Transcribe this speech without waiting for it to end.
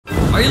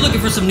Are you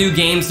looking for some new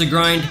games to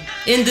grind?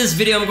 In this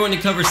video, I'm going to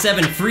cover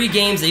 7 free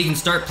games that you can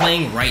start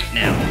playing right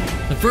now.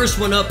 The first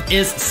one up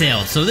is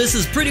Sail. So this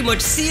is pretty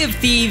much Sea of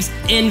Thieves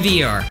in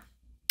VR.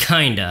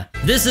 Kinda.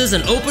 This is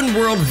an open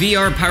world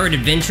VR pirate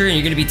adventure and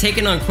you're going to be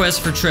taking on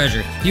quests for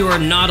treasure. You are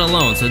not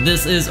alone, so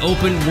this is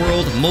open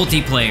world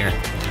multiplayer.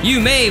 You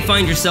may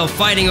find yourself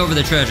fighting over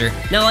the treasure.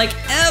 Now, like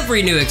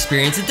every new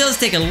experience, it does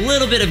take a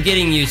little bit of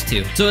getting used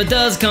to, so it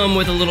does come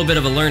with a little bit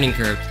of a learning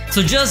curve.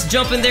 So just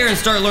jump in there and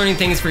start learning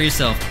things for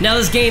yourself. Now,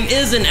 this game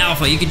is an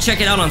alpha. You can check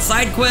it out on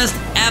SideQuest,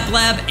 App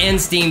Lab, and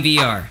Steam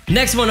VR.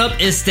 Next one up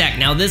is Stack.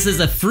 Now, this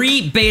is a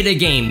free beta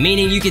game,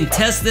 meaning you can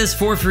test this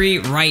for free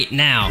right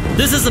now.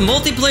 This is a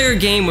multiplayer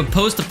game with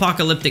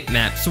post-apocalyptic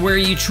maps where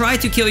you try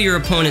to kill your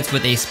opponents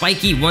with a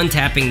spiky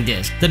one-tapping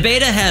disc. The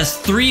beta has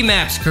 3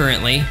 maps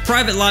currently,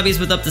 private lobbies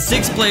with up to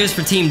 6 players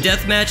for team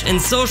deathmatch,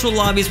 and social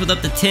lobbies with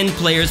up to 10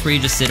 players where you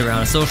just sit around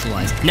and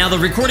socialize. Now, the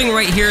recording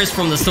right here is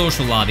from the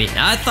social lobby.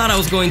 Now, I thought I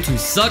was going to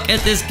suck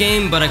at this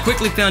game, but I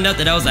quickly found out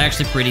that I was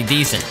actually pretty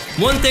decent.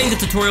 One thing the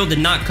tutorial did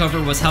not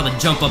cover was how to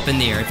jump up in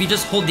the air. If you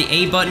just hold the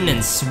A button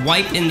and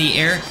swipe in the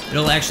air,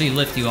 it'll actually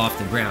lift you off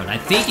the ground. I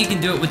think you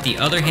can do it with the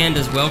other hand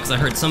as well, because I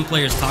heard some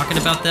players talking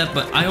about that,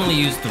 but I only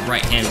used the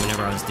right hand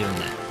whenever I was doing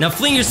that. Now,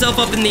 fling yourself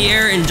up in the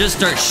air and just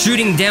start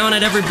shooting down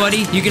at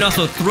everybody. You can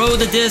also throw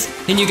the disc,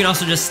 and you can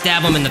also just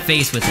stab them in the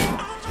face with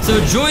it. So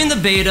join the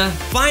beta,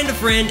 find a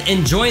friend,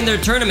 and join their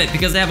tournament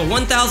because they have a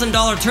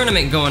 $1,000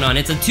 tournament going on.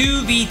 It's a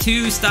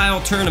 2v2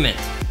 style tournament.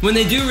 When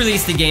they do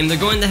release the game, they're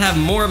going to have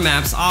more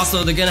maps.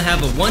 Also, they're going to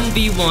have a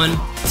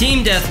 1v1,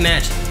 team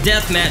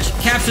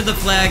deathmatch, capture the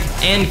flag,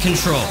 and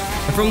control.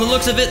 And from the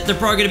looks of it, they're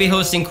probably going to be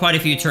hosting quite a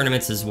few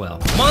tournaments as well.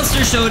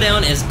 Monster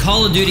Showdown is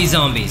Call of Duty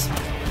Zombies.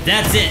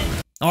 That's it.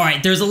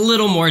 Alright, there's a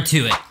little more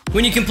to it.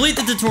 When you complete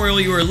the tutorial,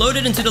 you are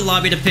loaded into the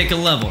lobby to pick a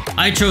level.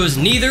 I chose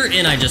neither,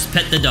 and I just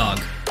pet the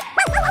dog.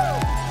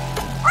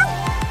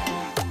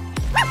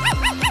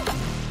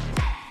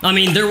 I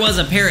mean, there was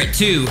a parrot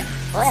too,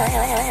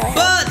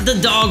 but the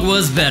dog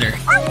was better.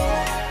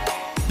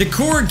 The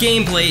core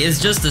gameplay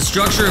is just the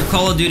structure of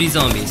Call of Duty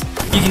Zombies.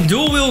 You can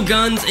dual wield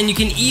guns and you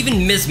can even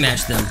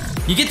mismatch them.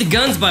 You get the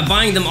guns by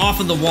buying them off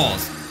of the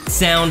walls.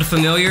 Sound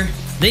familiar?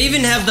 They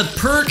even have the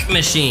perk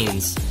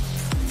machines.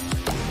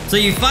 So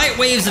you fight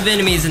waves of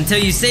enemies until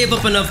you save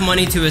up enough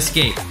money to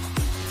escape.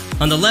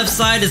 On the left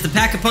side is the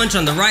pack-a-punch,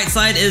 on the right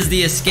side is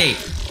the escape.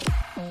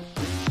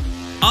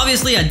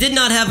 Obviously, I did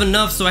not have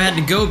enough, so I had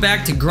to go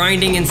back to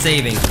grinding and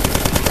saving.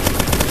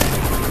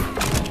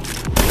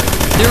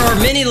 There are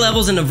many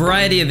levels and a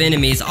variety of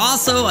enemies.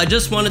 Also, I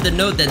just wanted to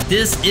note that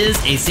this is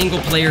a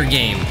single-player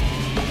game.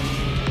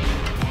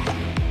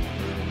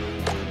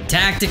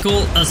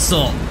 Tactical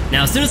Assault.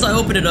 Now, as soon as I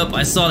opened it up,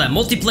 I saw that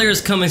multiplayer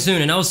is coming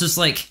soon, and I was just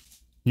like,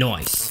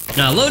 nice.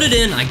 Now, I loaded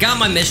in, I got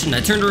my mission,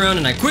 I turned around,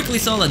 and I quickly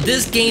saw that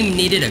this game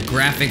needed a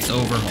graphics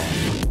overhaul.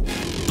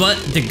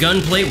 But the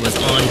gunplay was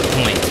on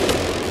point.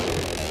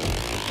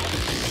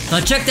 I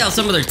checked out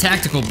some of their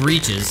tactical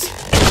breaches,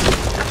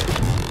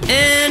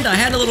 and I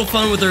had a little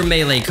fun with their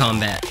melee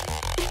combat.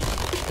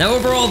 Now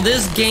overall,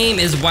 this game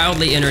is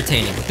wildly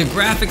entertaining. The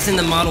graphics and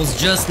the models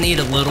just need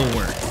a little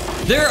work.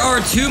 There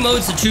are 2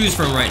 modes to choose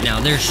from right now.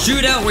 There's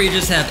Shootout, where you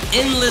just have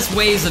endless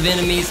waves of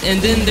enemies,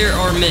 and then there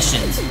are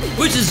Missions,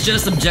 which is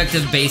just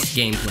objective-based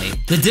gameplay.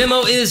 The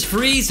demo is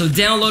free, so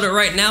download it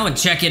right now and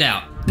check it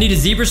out. Need a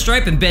zebra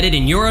stripe embedded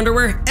in your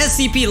underwear?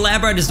 SCP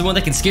Labrador is the one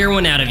that can scare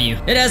one out of you.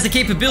 It has the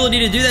capability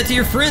to do that to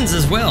your friends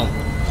as well.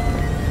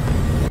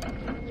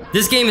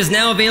 This game is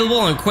now available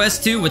on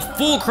Quest 2 with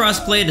full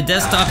crossplay to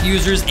desktop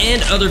users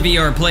and other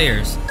VR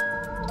players.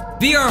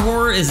 VR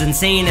horror is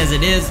insane as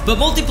it is, but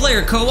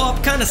multiplayer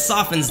co-op kind of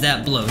softens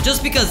that blow,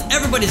 just because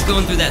everybody's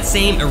going through that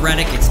same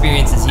erratic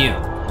experience as you.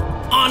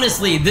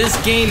 Honestly, this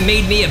game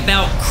made me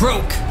about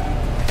croak.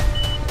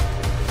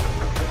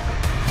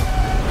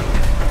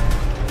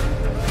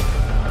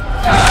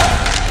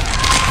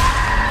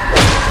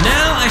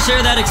 Now I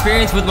share that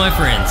experience with my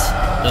friends.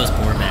 Those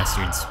poor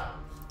bastards.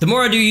 The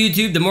more I do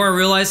YouTube, the more I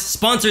realize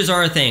sponsors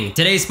are a thing.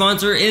 Today's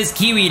sponsor is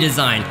Kiwi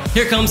Design.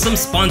 Here comes some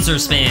sponsor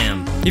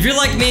spam. If you're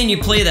like me and you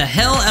play the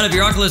hell out of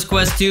your Oculus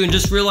Quest 2 and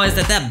just realize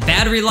that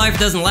battery life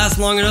doesn't last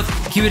long enough,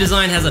 Kiwi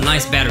Design has a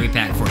nice battery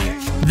pack for you.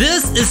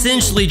 This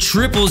essentially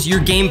triples your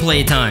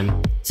gameplay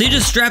time. So you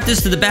just strap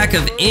this to the back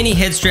of any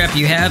head strap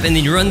you have, and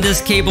then you run this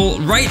cable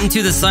right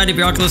into the side of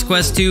your Oculus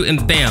Quest 2,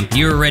 and bam,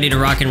 you're ready to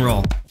rock and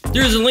roll.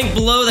 There's a link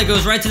below that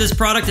goes right to this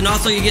product, and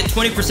also you get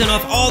 20%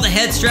 off all the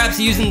head straps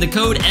using the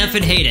code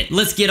FAndHateIt.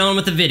 Let's get on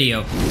with the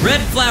video.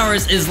 Red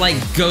Flowers is like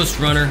Ghost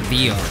Runner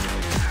VR.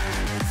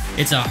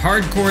 It's a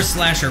hardcore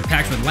slasher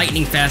packed with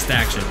lightning-fast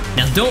action.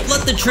 Now don't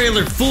let the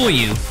trailer fool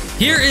you.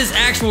 Here is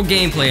actual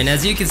gameplay, and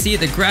as you can see,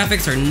 the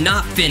graphics are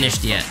not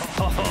finished yet.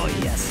 Oh,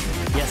 yes.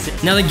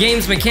 Now the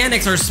game's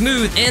mechanics are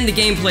smooth and the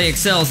gameplay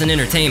excels in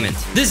entertainment.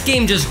 This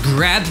game just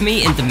grabbed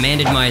me and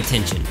demanded my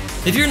attention.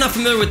 If you're not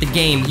familiar with the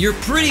game, you're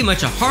pretty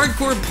much a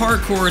hardcore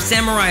parkour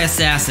samurai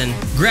assassin,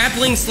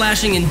 grappling,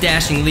 slashing, and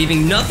dashing,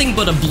 leaving nothing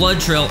but a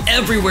blood trail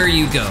everywhere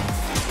you go.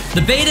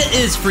 The beta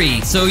is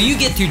free, so you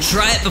get to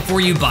try it before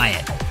you buy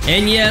it.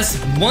 And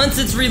yes, once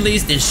it's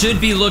released, it should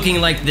be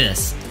looking like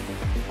this.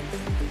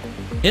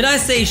 And I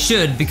say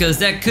should because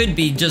that could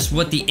be just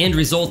what the end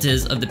result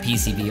is of the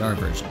PC VR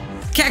version.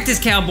 Cactus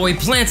Cowboy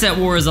Plants at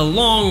War is a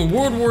long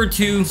World War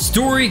II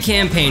story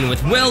campaign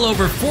with well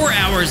over 4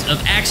 hours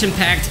of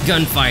action-packed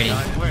gunfighting.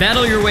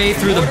 Battle your way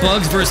through the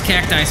Bugs vs.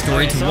 Cacti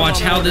story to watch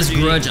how this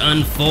grudge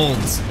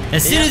unfolds.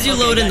 As soon as you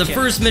load in, the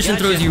first mission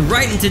throws you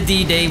right into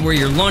D-Day, where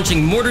you're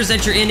launching mortars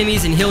at your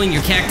enemies and healing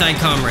your cacti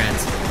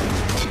comrades.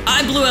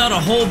 I blew out a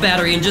whole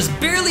battery and just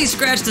barely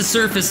scratched the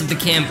surface of the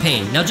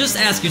campaign. Now just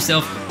ask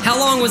yourself, how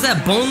long was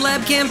that Bone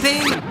Lab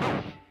campaign?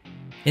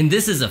 And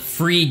this is a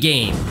free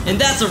game. And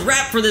that's a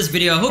wrap for this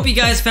video. I hope you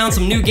guys found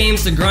some new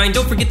games to grind.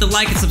 Don't forget to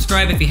like and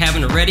subscribe if you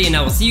haven't already, and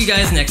I will see you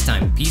guys next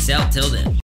time. Peace out till then.